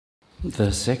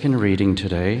The second reading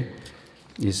today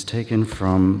is taken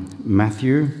from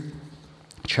Matthew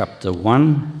chapter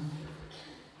 1,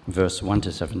 verse 1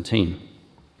 to 17.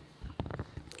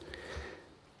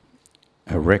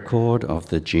 A record of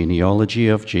the genealogy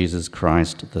of Jesus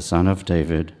Christ, the son of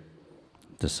David,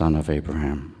 the son of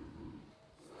Abraham.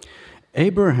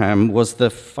 Abraham was the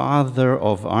father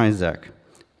of Isaac,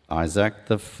 Isaac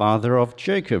the father of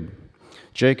Jacob,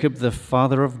 Jacob the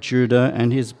father of Judah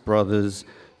and his brothers,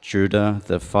 Judah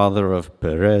the father of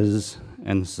Perez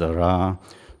and Zerah,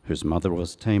 whose mother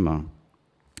was Tamar.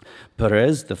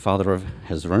 Perez the father of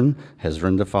Hezron,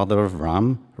 Hezron the father of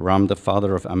Ram, Ram the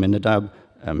father of Amminadab,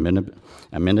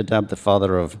 Amminadab the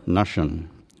father of Nahshon,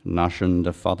 Nahshon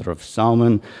the father of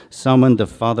Salmon, Salmon the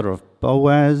father of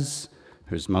Boaz,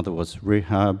 whose mother was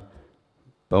Rahab,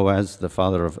 Boaz the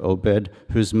father of Obed,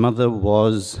 whose mother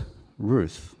was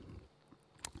Ruth.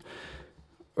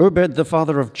 Obed the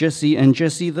father of Jesse, and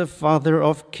Jesse the father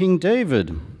of King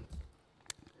David.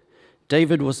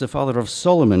 David was the father of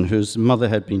Solomon, whose mother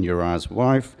had been Uriah's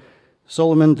wife.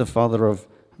 Solomon the father of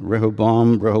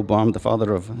Rehoboam, Rehoboam the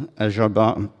father of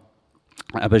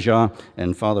Abijah,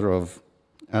 and father of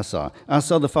Asa.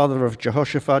 Asa the father of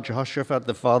Jehoshaphat, Jehoshaphat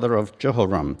the father of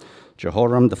Jehoram,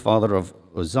 Jehoram the father of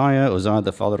Uzziah, Uzziah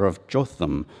the father of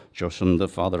Jotham, Jotham the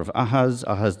father of Ahaz,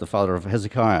 Ahaz the father of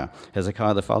Hezekiah,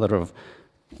 Hezekiah the father of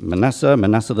Manasseh,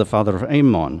 Manasseh the father of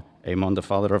Amon, Amon the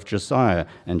father of Josiah,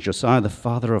 and Josiah the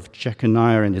father of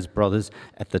Jeconiah and his brothers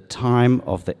at the time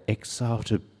of the exile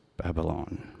to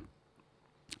Babylon.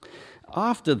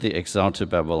 After the exile to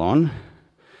Babylon,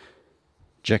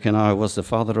 Jeconiah was the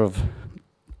father of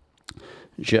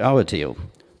Shealtiel,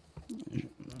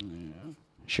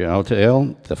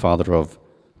 Shealtiel the father of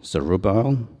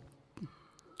Zerubbabel,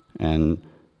 and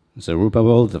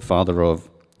Zerubbabel the father of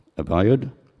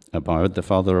Abiud, Abiud the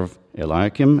father of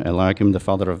Eliakim, Eliakim the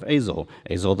father of Azor,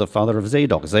 Azor the father of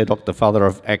Zadok, Zadok the father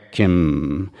of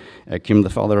Achim, Achim the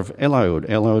father of Eliud,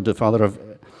 Eliud the father of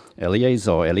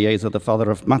Eleazar, Eleazar the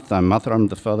father of Matham, Matham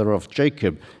the father of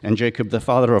Jacob, and Jacob the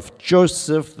father of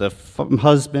Joseph, the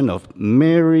husband of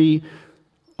Mary,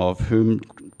 of whom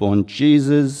born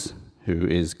Jesus, who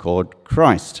is called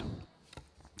Christ.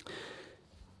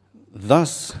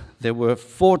 Thus, there were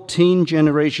 14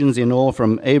 generations in all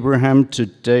from Abraham to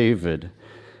David,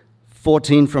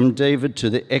 14 from David to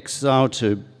the exile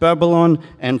to Babylon,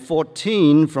 and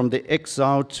 14 from the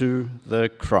exile to the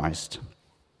Christ.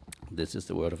 This is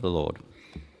the word of the Lord.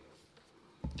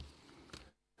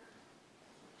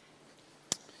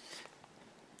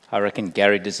 I reckon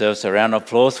Gary deserves a round of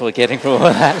applause for getting through all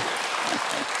that.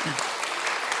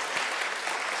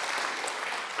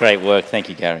 Great work. Thank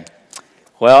you, Gary.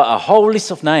 Well, a whole list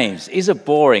of names. Is it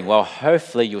boring? Well,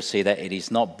 hopefully you'll see that it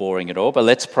is not boring at all. But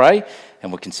let's pray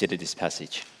and we'll consider this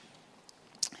passage.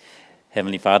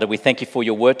 Heavenly Father, we thank you for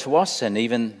your word to us and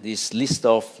even this list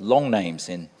of long names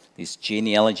in this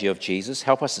genealogy of Jesus.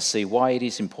 Help us to see why it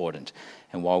is important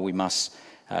and why we must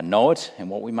know it and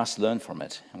what we must learn from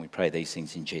it. And we pray these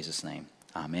things in Jesus' name.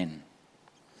 Amen.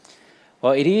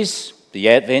 Well, it is the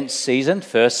Advent season,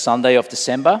 first Sunday of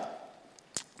December.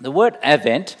 The word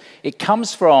Advent, it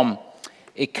comes from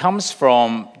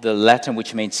the Latin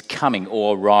which means coming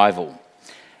or arrival.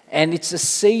 And it's a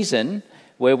season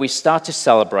where we start to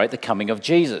celebrate the coming of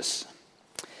Jesus.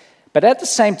 But at the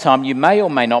same time, you may or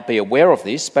may not be aware of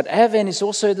this, but Advent is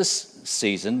also the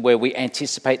season where we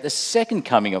anticipate the second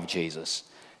coming of Jesus.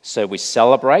 So we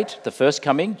celebrate the first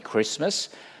coming, Christmas,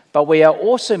 but we are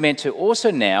also meant to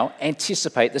also now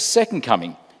anticipate the second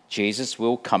coming. Jesus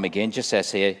will come again just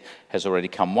as he has already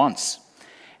come once.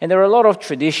 And there are a lot of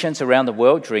traditions around the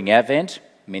world during Advent.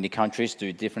 Many countries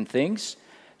do different things.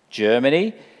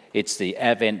 Germany, it's the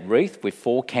Advent wreath with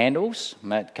 4 candles.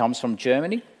 That comes from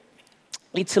Germany.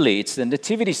 Italy, it's the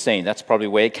nativity scene. That's probably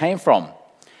where it came from.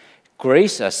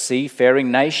 Greece, a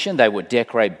seafaring nation, they would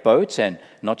decorate boats and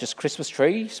not just Christmas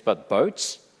trees, but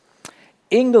boats.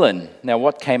 England, now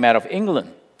what came out of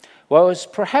England? Well, it was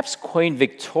perhaps Queen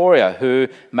Victoria who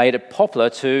made it popular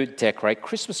to decorate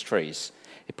Christmas trees.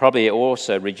 It probably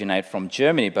also originated from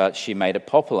Germany, but she made it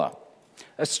popular.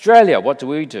 Australia, what do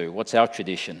we do? What's our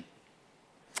tradition?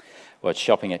 Well, it's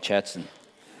shopping at Chadstone.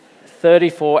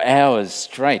 34 hours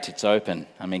straight it's open.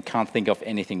 I mean, can't think of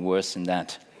anything worse than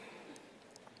that.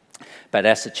 But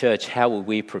as a church, how will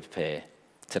we prepare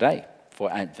today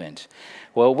for Advent?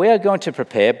 Well, we are going to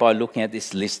prepare by looking at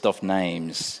this list of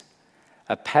names.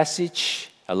 A passage,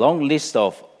 a long list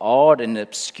of odd and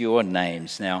obscure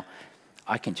names. Now,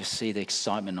 I can just see the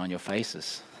excitement on your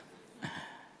faces.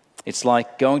 It's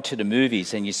like going to the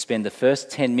movies and you spend the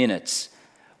first 10 minutes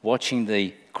watching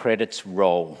the credits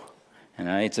roll.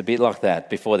 It's a bit like that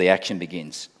before the action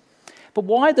begins. But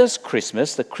why does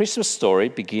the Christmas story,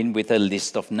 begin with a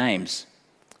list of names?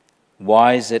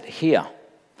 Why is it here?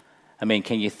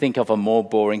 Can you think of a more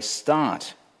boring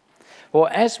start? Well,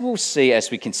 as we'll see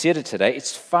as we consider today,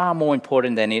 it's far more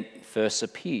important than it first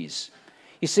appears.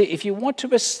 You see, if you want to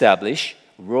establish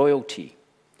royalty,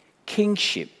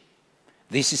 kingship,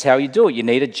 this is how you do it. You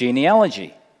need a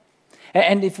genealogy.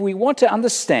 And if we want to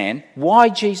understand why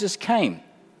Jesus came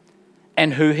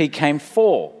and who he came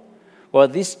for, well,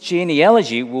 this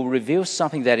genealogy will reveal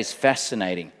something that is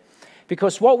fascinating.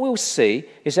 Because what we'll see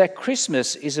is that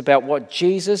Christmas is about what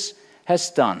Jesus has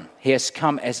done. He has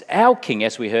come as our king,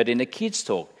 as we heard in the kids'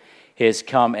 talk. He has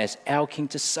come as our king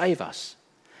to save us.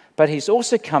 But he's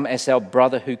also come as our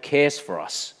brother who cares for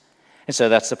us. And so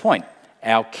that's the point.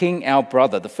 Our king, our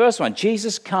brother. The first one,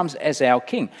 Jesus comes as our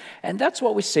king. And that's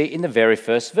what we see in the very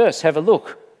first verse. Have a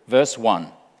look. Verse 1.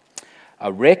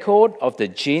 A record of the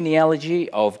genealogy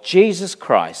of Jesus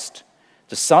Christ,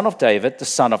 the son of David, the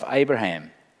son of Abraham.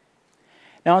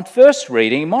 Now, on first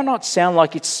reading, it might not sound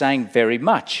like it's saying very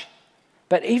much.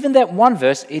 But even that one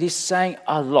verse, it is saying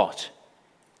a lot.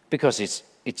 Because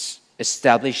it's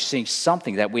establishing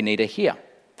something that we need to hear.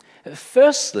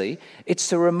 Firstly, it's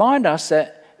to remind us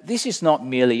that this is not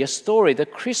merely a story. The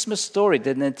Christmas story,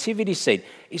 the nativity scene,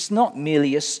 is not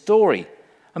merely a story.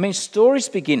 Stories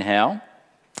begin how?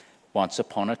 Once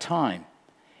upon a time,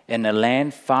 in a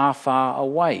land far, far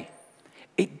away.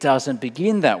 It doesn't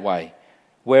begin that way.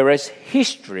 Whereas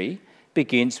history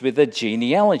begins with a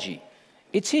genealogy.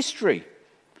 It's history.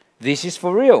 This is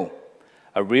for real.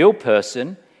 A real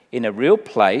person in a real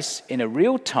place, in a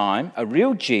real time, a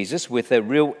real Jesus with a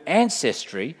real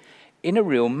ancestry in a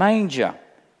real manger.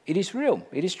 It is real.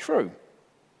 It is true.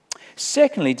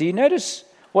 Secondly, do you notice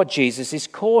what Jesus is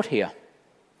called here?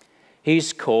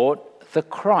 He's called the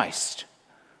Christ.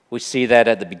 We see that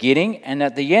at the beginning and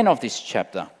at the end of this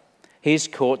chapter. He's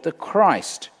called the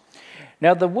Christ.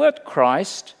 Now, the word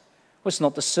Christ was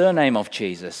not the surname of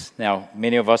Jesus. Now,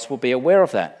 many of us will be aware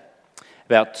of that.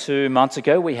 About 2 months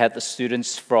ago, we had the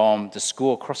students from the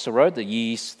school across the road, the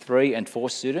years 3 and 4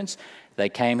 students. They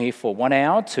came here for 1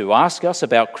 hour to ask us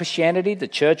about Christianity, the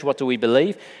church, what do we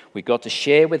believe. We got to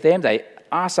share with them. They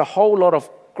asked a whole lot of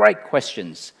great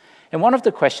questions. And one of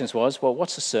the questions was, well,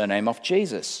 what's the surname of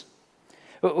Jesus?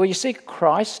 Well, you see,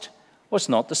 Christ was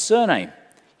not the surname.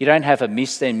 You don't have a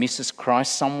Mr. and Mrs.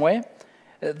 Christ somewhere.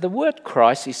 The word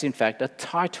Christ is, in fact, a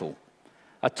title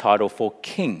for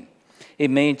king. It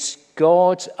means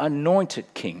God's anointed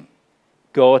king,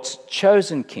 God's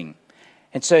chosen king.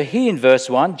 And so here in verse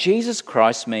 1, Jesus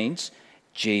Christ means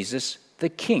Jesus the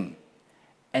King.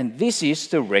 And this is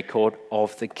the record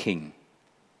of the King.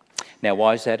 Now,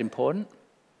 why is that important?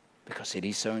 Because it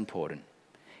is so important.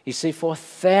 You see, for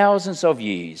thousands of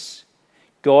years,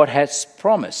 God has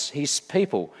promised his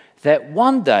people that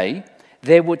one day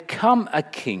there would come a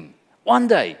king. One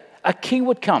day, a king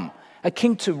would come, a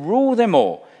king to rule them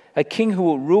all, a king who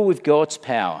will rule with God's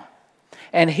power.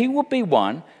 And he would be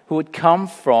one who would come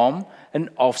from an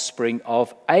offspring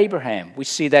of Abraham. We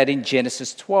see that in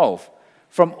Genesis 12.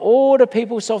 From all the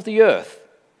peoples of the earth,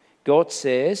 God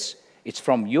says, it's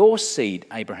from your seed,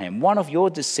 Abraham, one of your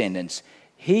descendants.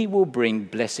 He will bring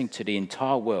blessing to the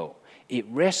entire world. It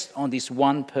rests on this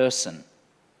one person.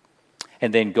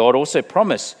 And then God also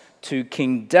promised to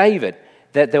King David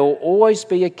that there will always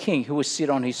be a king who will sit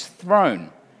on his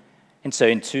throne. And so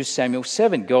in 2 Samuel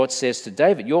 7, God says to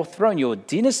David, your throne, your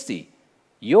dynasty,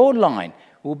 your line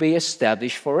will be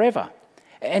established forever.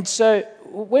 And so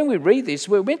when we read this,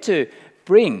 we're meant to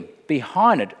bring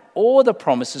behind it all the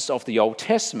promises of the Old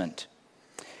Testament.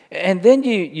 And then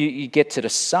you get to the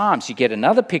Psalms, you get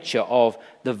another picture of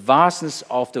the vastness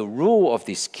of the rule of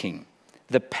this king,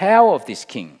 the power of this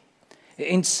king.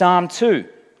 In Psalm 2,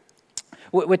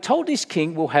 we're told this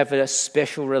king will have a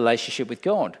special relationship with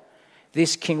God.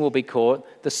 This king will be called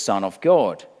the Son of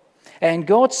God. And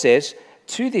God says,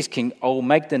 to this king, I will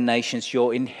make the nations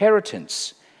your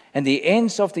inheritance and the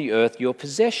ends of the earth your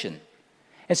possession.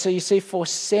 And so you see, for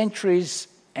centuries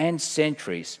and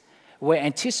centuries, we're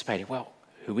anticipating, well,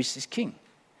 who is this king?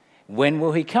 When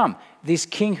will he come? This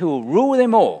king who will rule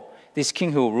them all, this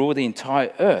king who will rule the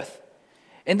entire earth.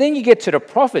 And then you get to the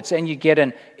prophets and you get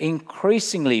an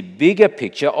increasingly bigger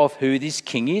picture of who this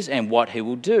king is and what he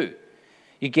will do.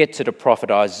 You get to the prophet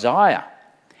Isaiah.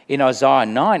 In Isaiah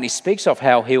 9, he speaks of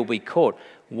how he will be called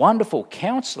Wonderful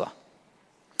Counselor,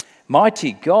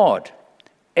 Mighty God,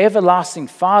 Everlasting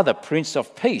Father, Prince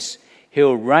of Peace. He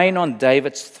will reign on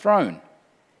David's throne.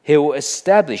 He will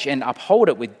establish and uphold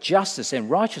it with justice and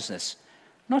righteousness,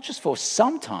 not just for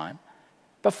some time,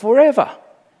 but forever.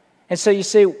 And so you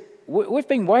see, we've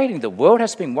been waiting. The world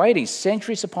has been waiting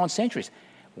centuries upon centuries.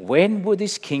 When will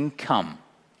this king come?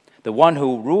 The one who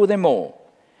will rule them all.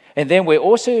 And then we're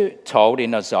also told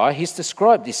in Isaiah,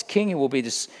 this king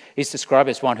is described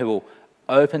as one who will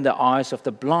open the eyes of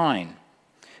the blind,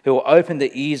 who will open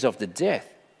the ears of the deaf,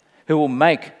 who will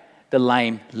make the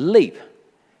lame leap,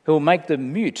 who will make the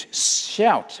mute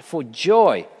shout for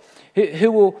joy,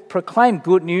 who will proclaim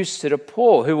good news to the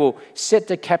poor, who will set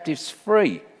the captives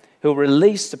free, who will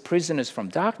release the prisoners from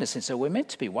darkness. And so we're meant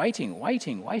to be waiting.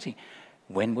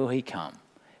 When will he come?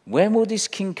 When will this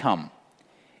king come?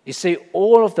 You see,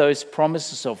 all of those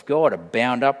promises of God are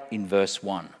bound up in verse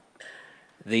 1.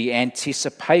 The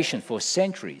anticipation for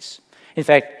centuries. In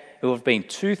fact, it would have been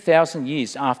 2,000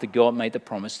 years after God made the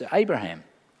promise to Abraham,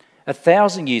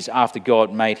 1,000 years after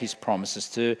God made his promises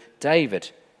to David.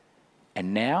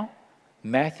 And now,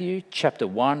 Matthew chapter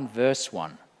 1, verse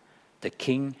 1, the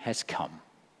king has come.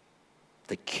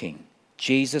 The king,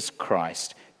 Jesus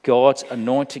Christ, God's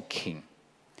anointed king.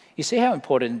 You see how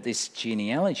important this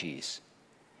genealogy is?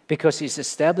 Because he's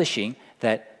establishing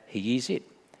that he is it.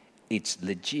 It's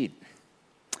legit.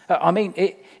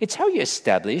 It's how you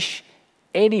establish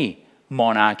any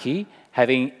monarchy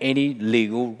having any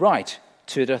legal right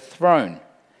to the throne.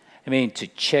 To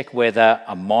check whether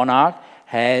a monarch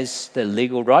has the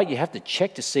legal right, you have to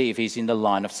check to see if he's in the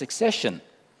line of succession.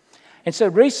 And so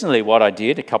recently what I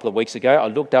did, a couple of weeks ago, I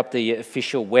looked up the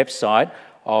official website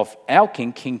of our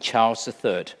king, King Charles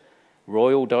III,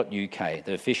 royal.uk,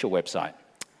 the official website.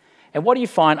 And what do you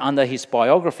find under his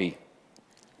biography?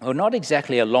 Well, not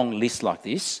exactly a long list like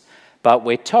this, but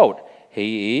we're told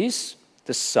he is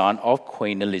the son of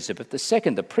Queen Elizabeth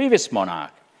II, the previous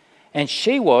monarch, and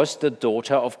she was the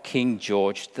daughter of King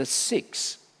George VI.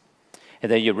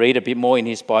 And then you read a bit more in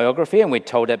his biography, and we're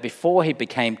told that before he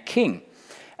became king,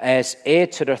 as heir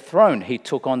to the throne, he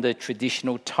took on the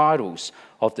traditional titles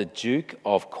of the Duke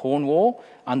of Cornwall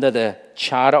under the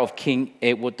charter of King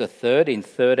Edward III in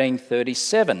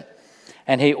 1337.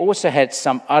 And he also had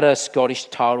some other Scottish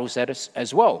titles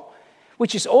as well,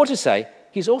 which is all to say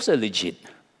he's also legit.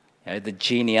 The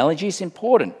genealogy is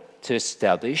important to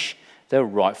establish the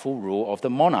rightful rule of the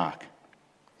monarch.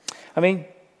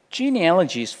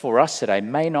 Genealogies for us today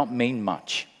may not mean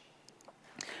much,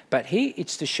 but here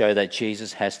it's to show that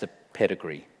Jesus has the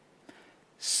pedigree.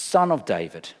 Son of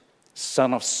David,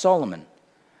 son of Solomon,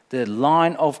 the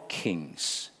line of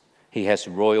kings. He has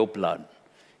royal blood.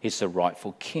 He's the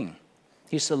rightful king.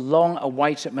 He's the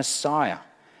long-awaited Messiah.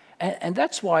 And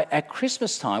that's why at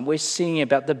Christmas time we're singing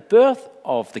about the birth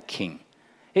of the king.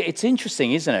 It's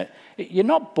interesting, isn't it? You're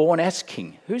not born as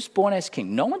king. Who's born as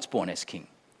king? No one's born as king.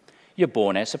 You're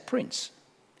born as a prince,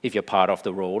 if you're part of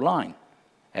the royal line,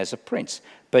 as a prince.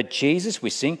 But Jesus, we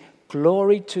sing,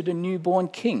 glory to the newborn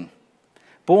king,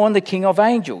 born the King of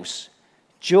angels.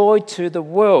 Joy to the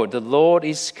world, the Lord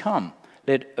is come.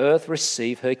 Let earth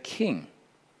receive her king.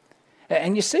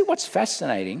 And you see what's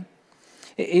fascinating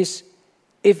is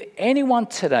if anyone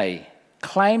today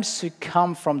claims to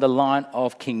come from the line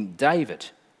of King David,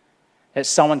 that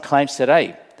someone claims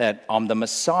today that I'm the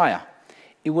Messiah,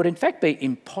 it would in fact be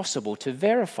impossible to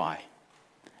verify.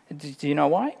 Do you know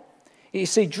why? You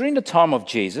see, during the time of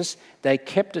Jesus, they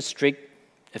kept a strict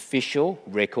official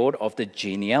record of the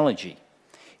genealogy.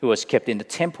 It was kept in the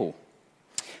temple.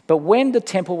 But when the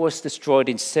temple was destroyed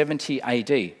in 70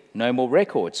 AD, no more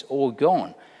records, all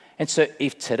gone. And so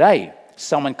if today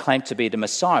someone claimed to be the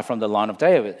Messiah from the line of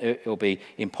David, it will be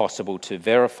impossible to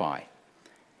verify.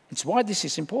 It's why this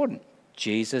is important.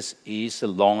 Jesus is the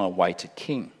long-awaited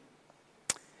king.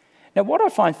 Now, what I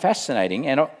find fascinating,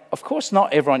 and of course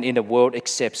not everyone in the world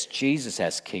accepts Jesus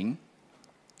as king,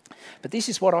 but this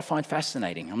is what I find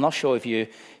fascinating. I'm not sure if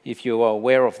you are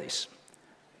aware of this.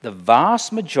 The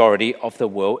vast majority of the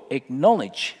world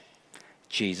acknowledge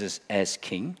Jesus as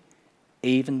king,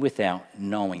 even without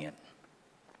knowing it.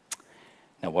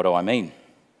 Now, what do I mean?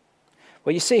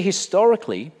 Well, you see,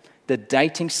 historically, the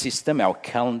dating system, our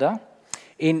calendar,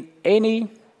 in any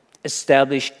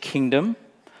established kingdom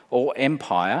or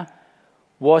empire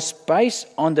was based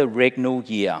on the regnal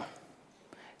year.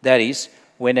 That is,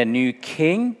 when a new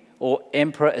king or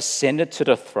emperor ascended to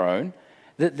the throne,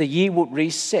 the year would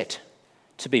reset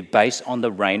to be based on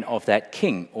the reign of that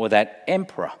king or that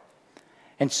emperor.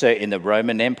 And so in the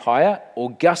Roman Empire,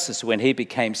 Augustus, when he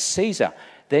became Caesar,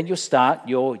 then you'll start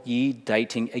your year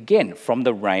dating again from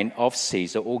the reign of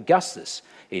Caesar Augustus.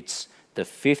 It's the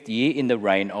 5th year in the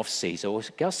reign of Caesar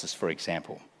Augustus, for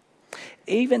example.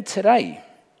 Even today,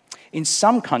 in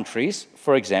some countries,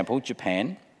 for example,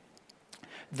 Japan,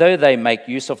 though they make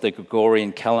use of the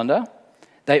Gregorian calendar,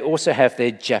 they also have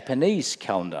their Japanese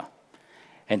calendar.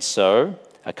 And so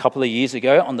a couple of years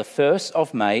ago, on the 1st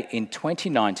of May in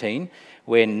 2019,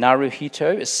 when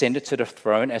Naruhito ascended to the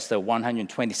throne as the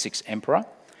 126th emperor,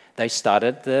 they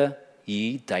started the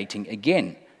year dating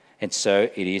again. And so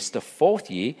it is the 4th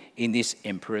year in this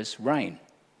emperor's reign.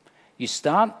 You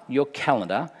start your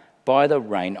calendar by the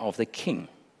reign of the king.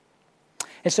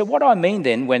 And so what I mean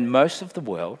then, when most of the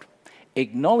world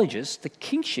acknowledges the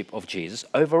kingship of Jesus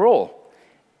overall,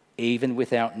 even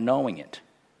without knowing it.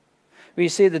 Well, you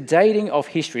see, the dating of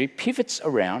history pivots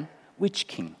around which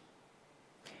king?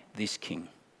 This king,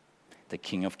 the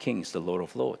King of Kings, the Lord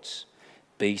of Lords.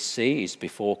 BC is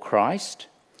before Christ.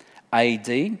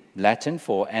 AD, Latin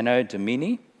for Anno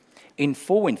Domini. In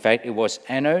full, in fact, it was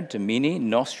Anno Domini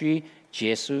Nostri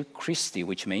Jesu Christi,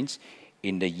 which means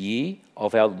in the year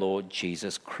of our Lord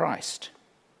Jesus Christ.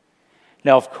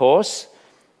 Now, of course,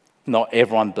 not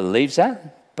everyone believes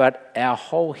that, but our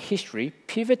whole history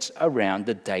pivots around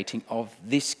the dating of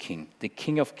this king, the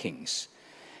King of Kings.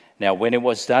 Now, when it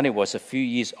was done, it was a few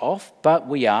years off, but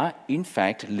we are, in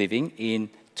fact, living in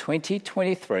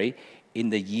 2023 in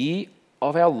the year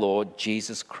of our Lord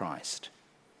Jesus Christ.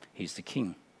 He's the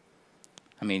king.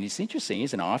 I mean, it's interesting,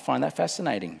 isn't it? I find that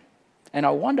fascinating. And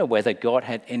I wonder whether God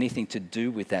had anything to do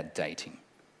with that dating.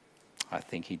 I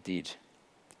think he did.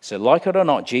 So like it or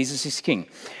not, Jesus is king.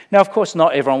 Now, of course,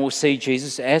 not everyone will see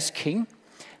Jesus as king.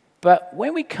 But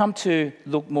when we come to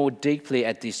look more deeply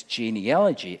at this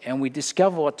genealogy and we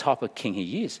discover what type of king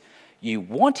he is, you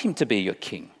want him to be your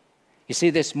king. You see,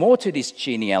 there's more to this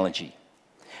genealogy.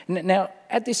 Now,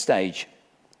 at this stage,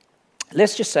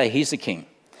 let's just say he's the king.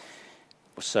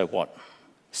 So what?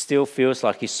 Still feels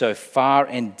like he's so far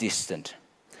and distant.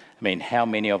 I mean, how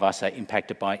many of us are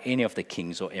impacted by any of the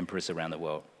kings or emperors around the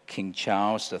world? King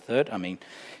Charles III, I mean,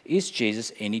 is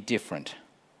Jesus any different?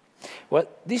 Well,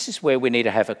 this is where we need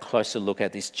to have a closer look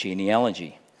at this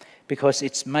genealogy because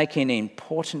it's making an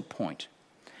important point.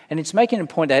 And it's making a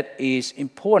point that is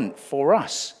important for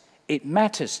us. It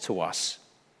matters to us.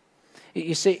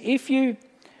 You see, if you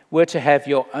were to have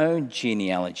your own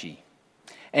genealogy,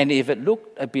 and if it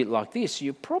looked a bit like this,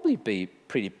 you'd probably be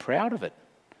pretty proud of it.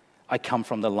 I come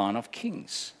from the line of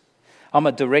kings. I'm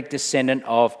a direct descendant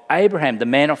of Abraham, the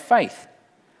man of faith.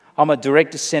 I'm a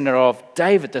direct descendant of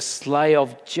David, the slayer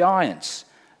of giants.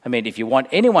 I mean, if you want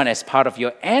anyone as part of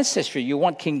your ancestry, you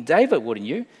want King David, wouldn't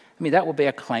you? I mean, that would be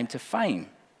a claim to fame.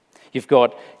 You've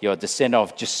got your descendant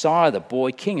of Josiah, the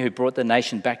boy king who brought the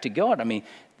nation back to God. I mean,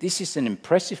 this is an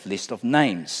impressive list of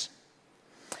names.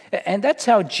 And that's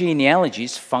how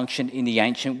genealogies functioned in the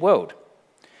ancient world.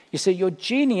 You see, your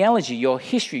genealogy, your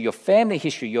history, your family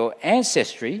history, your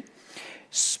ancestry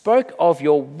spoke of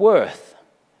your worth,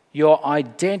 your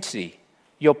identity,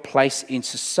 your place in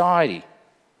society.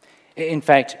 In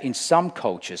fact, in some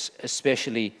cultures,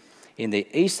 especially in the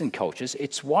Eastern cultures,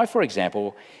 it's why, for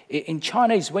example, in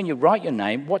Chinese, when you write your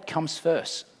name, what comes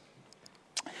first?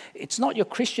 It's not your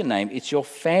Christian name, it's your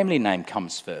family name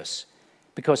comes first.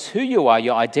 Because who you are,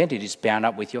 your identity is bound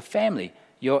up with your family,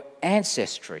 your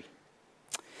ancestry.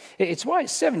 It's why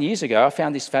 7 years ago I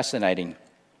found this fascinating.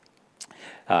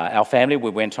 Our family, we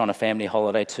went on a family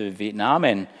holiday to Vietnam,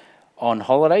 and on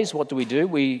holidays, what do?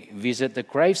 We visit the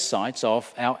grave sites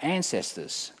of our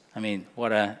ancestors. I mean,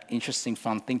 what an interesting,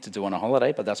 fun thing to do on a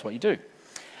holiday, but that's what you do.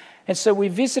 And so we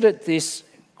visited this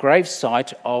grave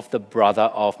site of the brother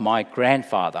of my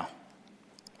grandfather,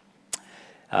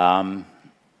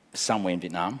 somewhere in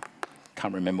Vietnam,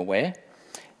 can't remember where.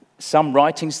 Some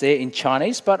writings there in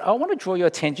Chinese, but I want to draw your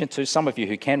attention to some of you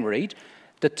who can read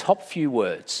the top few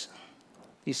words.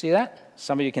 You see that?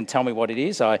 Some of you can tell me what it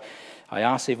is. I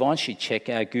asked Yvonne, she checked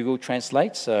Google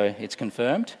Translate, so it's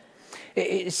confirmed.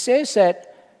 It says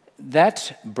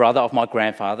that brother of my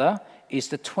grandfather is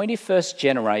the 21st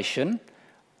generation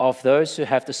of those who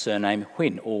have the surname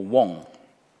Huyn or Wong,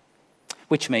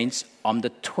 which means I'm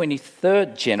the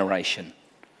 23rd generation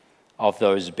of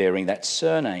those bearing that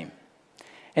surname.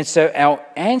 And so our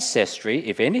ancestry,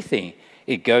 if anything,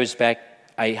 it goes back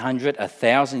 800,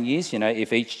 1,000 years,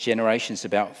 if each generation is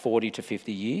about 40 to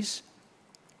 50 years.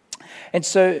 And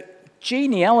so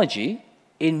genealogy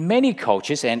in many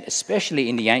cultures, and especially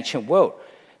in the ancient world,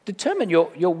 determine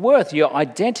your worth, your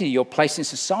identity, your place in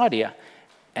society.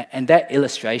 And that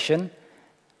illustration,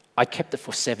 I kept it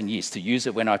for 7 years to use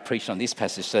it when I preached on this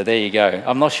passage. So there you go.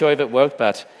 I'm not sure if it worked,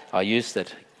 but I used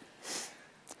it.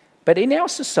 But in our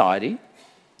society,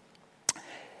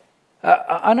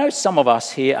 I know some of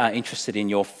us here are interested in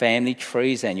your family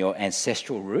trees and your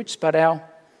ancestral roots, but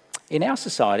in our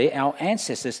society, our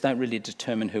ancestors don't really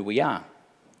determine who we are.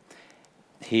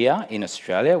 Here in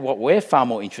Australia, what we're far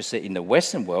more interested in the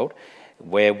Western world,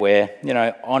 where we're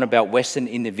on about Western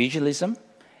individualism,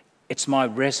 It's my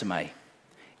resume.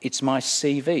 It's my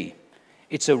CV.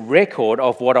 It's a record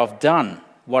of what I've done,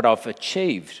 what I've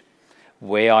achieved,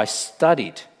 where I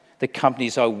studied, the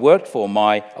companies I worked for,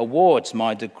 my awards,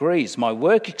 my degrees, my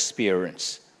work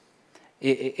experience.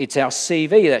 It's our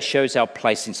CV that shows our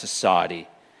place in society.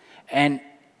 And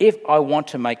if I want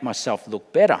to make myself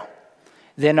look better,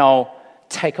 then I'll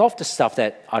take off the stuff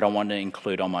that I don't want to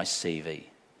include on my CV.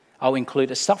 I'll include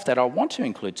the stuff that I want to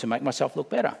include to make myself look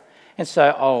better. And so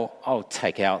I'll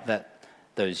take out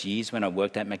those years when I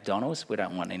worked at McDonald's. We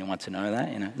don't want anyone to know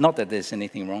that. Not that there's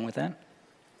anything wrong with that.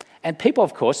 And people,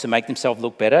 of course, to make themselves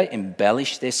look better,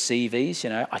 embellish their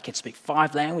CVs. I can speak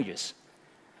 5 languages.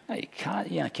 No, you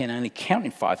can't. You can only count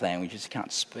in 5 languages. You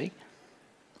can't speak.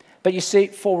 But you see,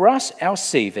 for us, our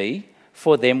CV,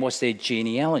 for them was their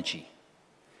genealogy.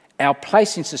 Our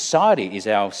place in society is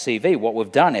our CV, what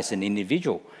we've done as an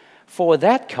individual. For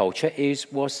that culture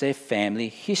was their family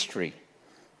history.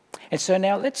 And so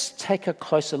now let's take a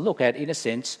closer look at, in a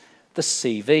sense, the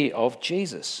CV of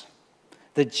Jesus,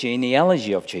 the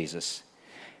genealogy of Jesus.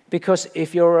 Because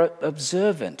if you're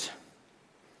observant,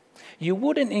 you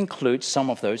wouldn't include some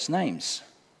of those names.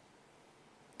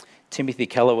 Timothy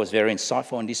Keller was very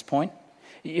insightful on this point.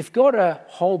 You've got a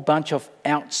whole bunch of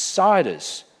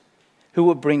outsiders who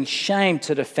would bring shame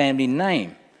to the family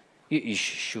name. You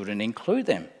shouldn't include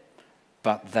them,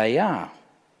 but they are.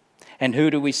 And who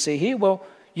do we see here? Well,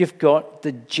 you've got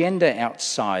the gender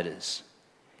outsiders.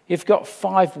 You've got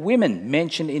 5 women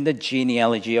mentioned in the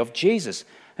genealogy of Jesus.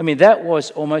 That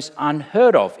was almost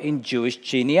unheard of in Jewish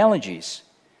genealogies.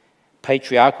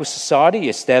 Patriarchal society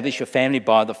established a family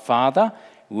by the father.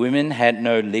 Women had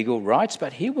no legal rights,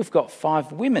 but here we've got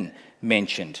 5 women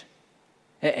mentioned,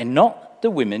 and not the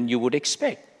women you would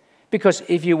expect. Because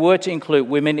if you were to include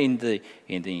women in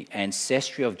the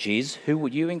ancestry of Jesus, who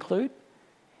would you include?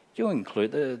 You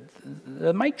include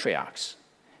the matriarchs,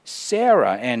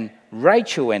 Sarah and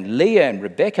Rachel and Leah and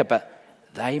Rebecca, but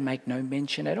they make no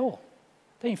mention at all.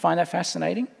 Don't you find that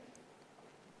fascinating?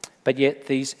 But yet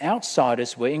these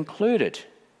outsiders were included.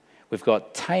 We've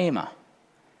got Tamar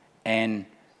and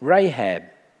Rahab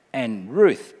and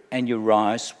Ruth and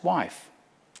Uriah's wife.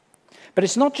 But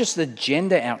it's not just the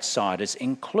gender outsiders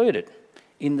included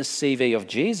in the CV of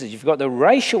Jesus. You've got the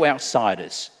racial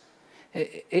outsiders.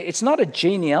 It's not a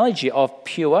genealogy of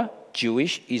pure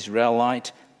Jewish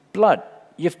Israelite blood.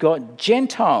 You've got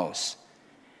Gentiles.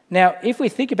 Now, if we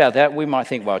think about that, we might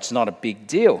think, well, it's not a big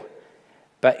deal.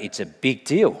 But it's a big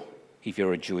deal if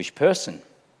you're a Jewish person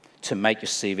to make your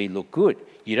CV look good.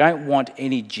 You don't want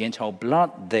any Gentile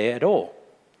blood there at all.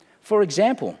 For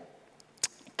example,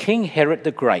 King Herod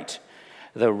the Great,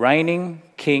 the reigning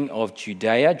king of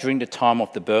Judea during the time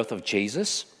of the birth of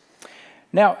Jesus.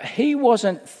 Now, he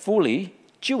wasn't fully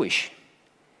Jewish.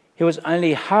 He was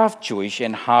only half Jewish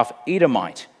and half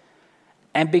Edomite.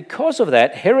 And because of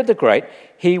that, Herod the Great,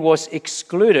 he was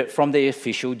excluded from the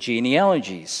official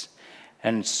genealogies.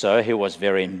 And so he was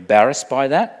very embarrassed by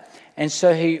that. And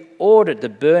so he ordered the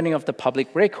burning of the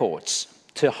public records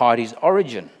to hide his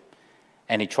origin.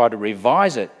 And he tried to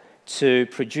revise it to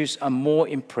produce a more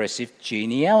impressive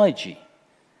genealogy,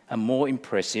 a more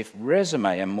impressive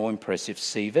resume, a more impressive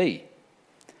CV.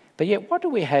 But yet, what do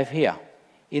we have here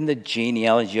in the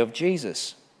genealogy of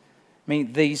Jesus?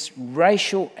 These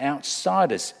racial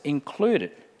outsiders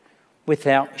included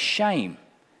without shame.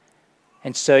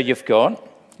 And so you've got,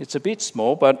 it's a bit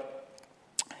small, but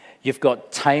you've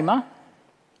got Tamar,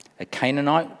 a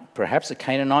Canaanite, perhaps a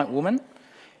Canaanite woman.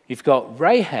 You've got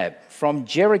Rahab from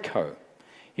Jericho.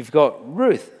 You've got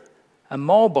Ruth, a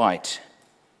Moabite.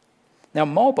 Now,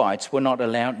 Moabites were not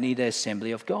allowed near the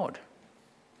assembly of God.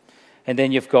 And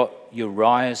then you've got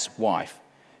Uriah's wife,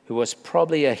 who was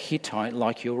probably a Hittite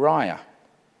like Uriah.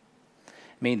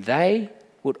 They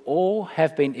would all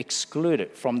have been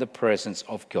excluded from the presence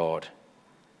of God.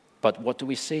 But what do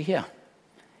we see here?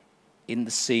 In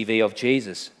the CV of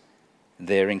Jesus,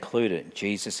 they're included.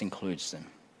 Jesus includes them.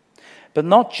 But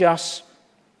not just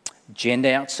gender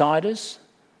outsiders,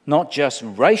 not just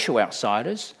racial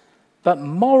outsiders, but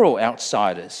moral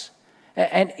outsiders.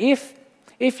 And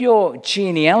if your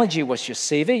genealogy was your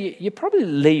CV, you probably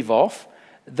leave off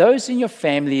those in your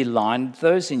family line,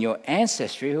 those in your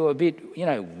ancestry who are a bit,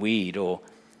 weird, or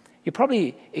you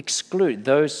probably exclude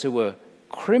those who were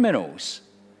criminals.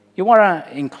 You want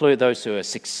to include those who are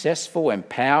successful and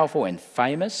powerful and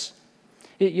famous.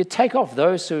 You take off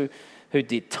those who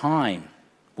did time,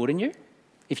 wouldn't you?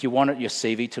 If you wanted your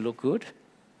CV to look good.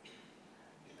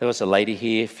 There was a lady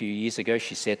here a few years ago,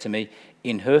 she said to me,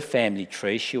 in her family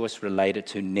tree, she was related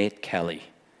to Ned Kelly.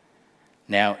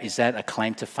 Now, is that a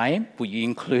claim to fame? Will you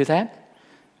include that?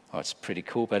 Oh, it's pretty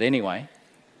cool, but anyway.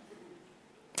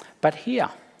 But here,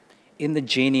 in the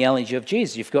genealogy of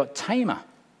Jesus, you've got Tamar,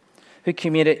 who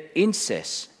committed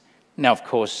incest. Now, of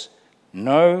course,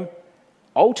 no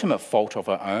ultimate fault of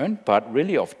her own, but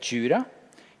really of Judah.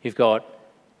 You've got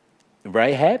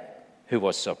Rahab, who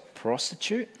was a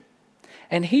prostitute.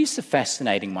 And here's the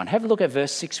fascinating one. Have a look at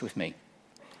verse 6 with me.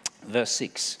 Verse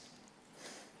 6.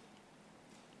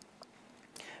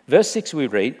 Verse 6 we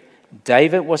read,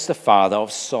 David was the father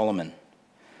of Solomon,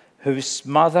 whose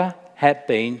mother had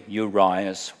been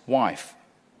Uriah's wife.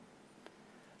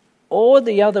 All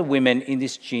the other women in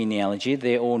this genealogy,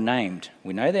 they're all named.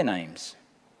 We know their names.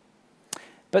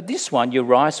 But this one,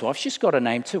 Uriah's wife, she's got a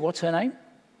name too. What's her name?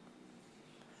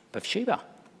 Bathsheba.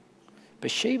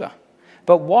 Bathsheba.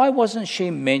 But why wasn't she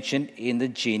mentioned in the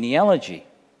genealogy?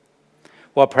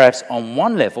 Well, perhaps on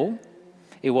one level,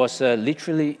 it was a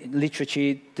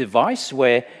literature device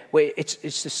where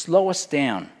it's to slow us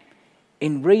down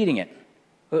in reading it.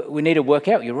 We need to work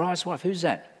out Uriah's wife. Who's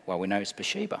that? Well, we know it's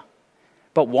Bathsheba.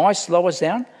 But why slow us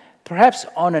down? Perhaps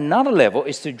on another level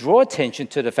is to draw attention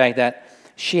to the fact that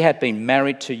she had been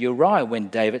married to Uriah when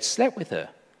David slept with her.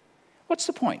 What's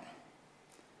the point?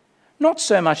 Not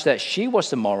so much that she was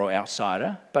the moral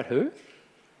outsider, but who?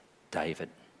 David.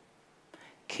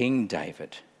 King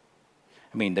David.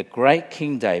 I mean, the great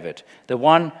King David, the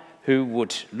one who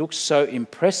would look so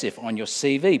impressive on your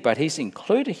CV, but he's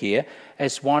included here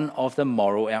as one of the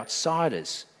moral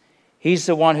outsiders. He's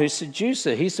the one who seduced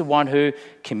her. He's the one who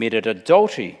committed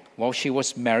adultery while she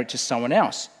was married to someone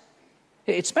else.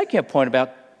 It's making a point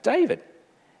about David.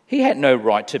 He had no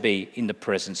right to be in the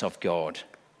presence of God.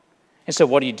 And so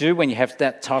what do you do when you have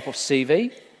that type of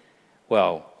CV?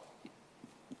 Well,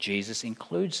 Jesus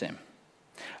includes them.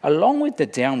 Along with the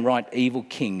downright evil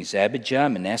kings, Abijah,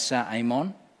 Manasseh,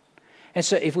 Amon. And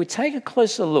so if we take a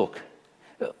closer look,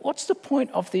 what's the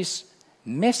point of this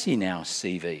messy now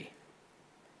CV?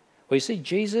 Well, you see,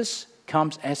 Jesus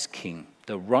comes as king,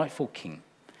 the rightful king,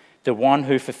 the one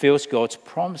who fulfills God's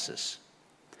promises.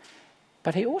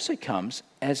 But he also comes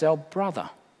as our brother.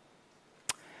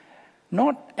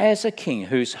 Not as a king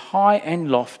who's high and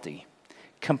lofty,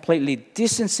 completely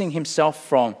distancing himself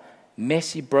from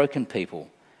messy, broken people,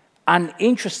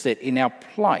 uninterested in our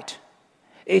plight.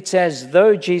 It's as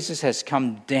though Jesus has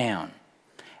come down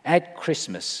at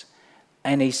Christmas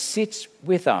and he sits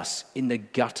with us in the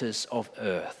gutters of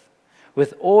earth,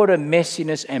 with all the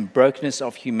messiness and brokenness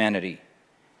of humanity.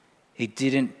 He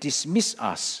didn't dismiss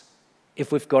us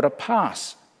if we've got a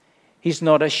past. He's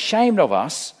not ashamed of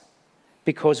us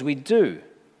because we do.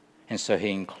 And so he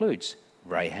includes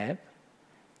Rahab,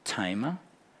 Tamar,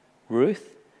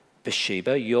 Ruth,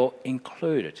 Bathsheba. You're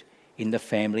included in the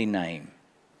family name.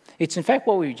 It's in fact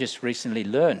what we just recently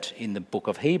learned in the book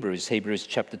of Hebrews, Hebrews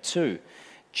chapter 2.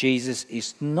 Jesus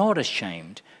is not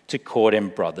ashamed to call them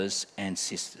brothers and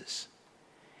sisters.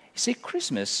 You see,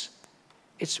 Christmas,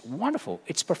 it's wonderful,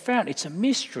 it's profound, it's a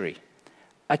mystery.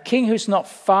 A king who's not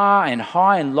far and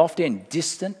high and lofty and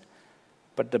distant,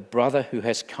 but the brother who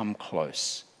has come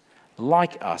close,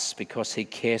 like us, because he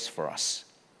cares for us.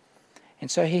 And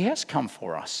so he has come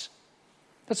for us.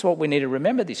 That's what we need to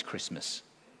remember this Christmas.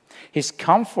 He's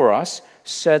come for us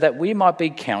so that we might be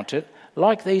counted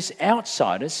like these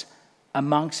outsiders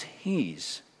among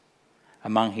his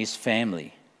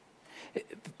family.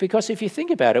 Because if you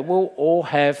think about it, we'll all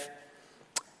have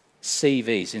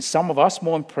CVs, and some of us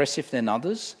more impressive than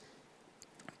others,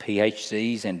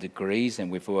 PhDs and degrees,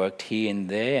 and we've worked here and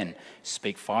there and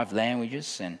speak 5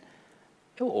 languages, and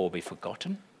it'll all be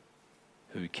forgotten.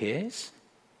 Who cares?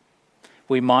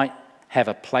 We might have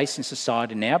a place in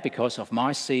society now because of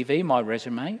my CV, my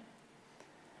resume,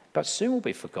 but soon will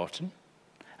be forgotten.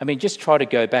 I mean, just try to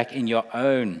go back in your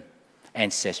own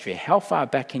ancestry. How far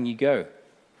back can you go?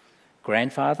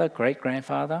 Grandfather,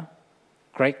 great-grandfather,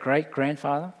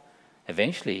 great-great-grandfather?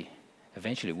 Eventually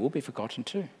will be forgotten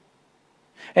too.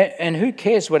 And who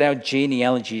cares what our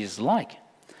genealogy is like?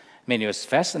 I mean, it was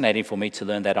fascinating for me to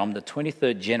learn that I'm the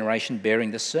 23rd generation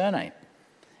bearing the surname.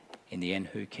 In the end,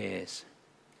 who cares?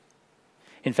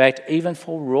 In fact, even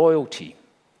for royalty,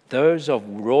 those of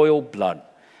royal blood,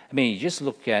 I mean, you just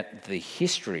look at the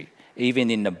history. Even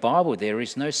in the Bible, there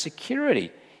is no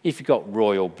security if you've got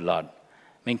royal blood.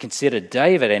 I mean, consider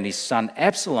David and his son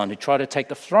Absalom who tried to take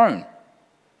the throne.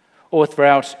 Or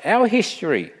throughout our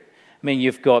history, I mean,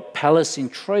 you've got palace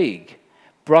intrigue,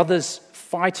 brothers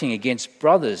fighting against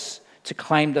brothers to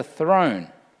claim the throne.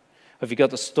 Or you've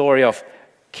got the story of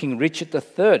King Richard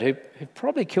III, who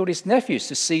probably killed his nephews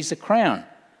to seize the crown.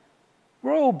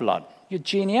 Royal blood, your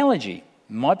genealogy,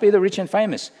 might be the rich and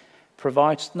famous,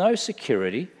 provides no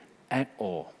security at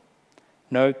all,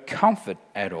 no comfort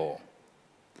at all.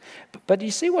 But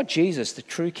you see what Jesus, the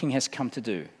true King, has come to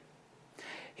do?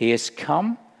 He has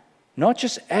come not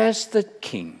just as the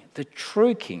King, the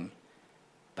true King,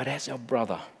 but as our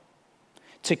brother,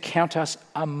 to count us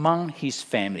among his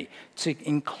family, to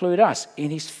include us in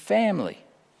his family.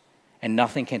 And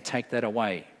nothing can take that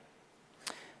away.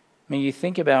 I mean, you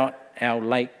think about our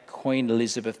late Queen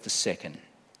Elizabeth II.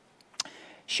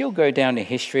 She'll go down in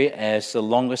history as the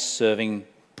longest serving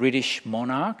British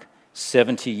monarch.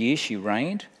 70 years she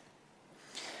reigned.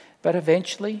 But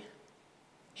eventually,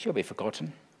 she'll be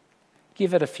forgotten.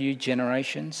 Give it a few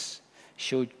generations,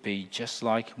 she'll be just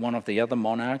like one of the other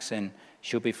monarchs and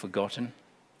she'll be forgotten.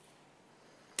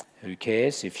 Who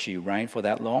cares if she reigned for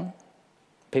that long?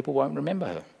 People won't remember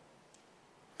her.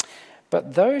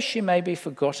 But though she may be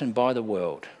forgotten by the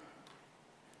world,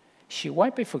 she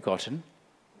won't be forgotten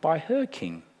by her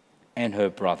king and her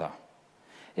brother.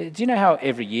 Do you know how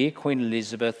every year Queen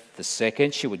Elizabeth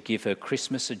II, she would give her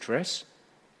Christmas address?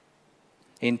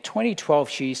 In 2012,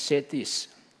 she said this.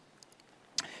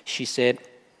 She said,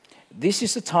 "This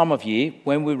is the time of year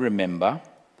when we remember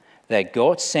that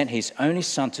God sent his only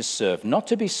Son to serve, not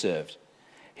to be served.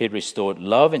 He restored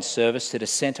love and service to the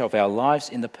center of our lives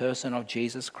in the person of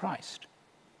Jesus Christ."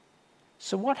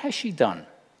 So what has she done?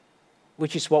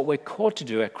 Which is what we're called to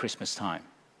do at Christmas time.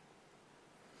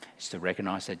 It's to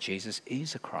recognize that Jesus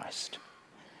is the Christ.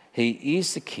 He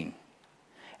is the King.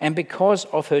 And because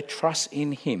of her trust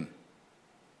in him,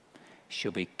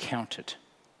 she'll be counted.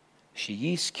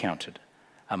 She is counted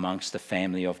amongst the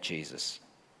family of Jesus.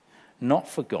 Not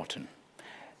forgotten.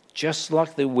 Just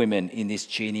like the women in this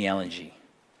genealogy.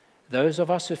 Those of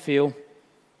us who feel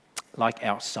like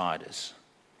outsiders.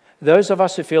 Those of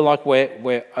us who feel like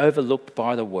we're overlooked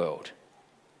by the world.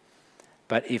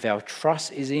 But if our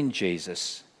trust is in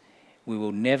Jesus, we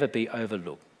will never be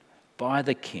overlooked by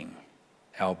the King,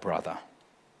 our brother.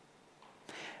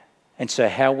 And so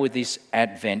how would this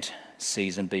Advent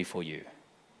season be for you?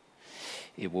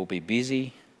 It will be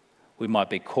busy. We might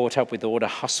be caught up with all the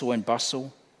hustle and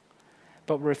bustle.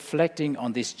 But reflecting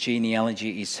on this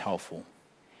genealogy is helpful.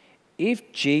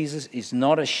 If Jesus is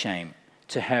not ashamed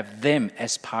to have them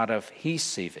as part of his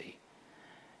CV,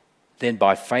 then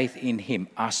by faith in him,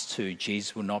 us too,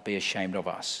 Jesus will not be ashamed of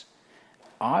us.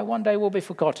 I one day will be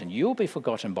forgotten. You'll be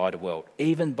forgotten by the world,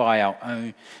 even by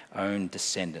our own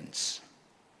descendants.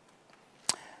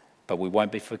 But we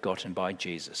won't be forgotten by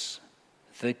Jesus,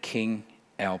 the King,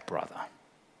 our brother.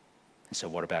 And so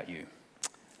what about you?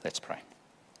 Let's pray.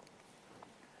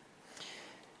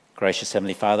 Gracious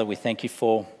Heavenly Father, we thank you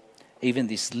for even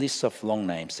this list of long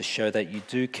names to show that you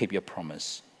do keep your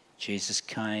promise. Jesus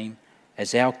came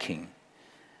as our King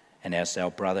and as our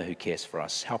brother who cares for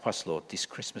us. Help us, Lord, this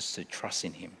Christmas to trust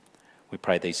in him. We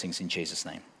pray these things in Jesus'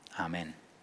 name. Amen.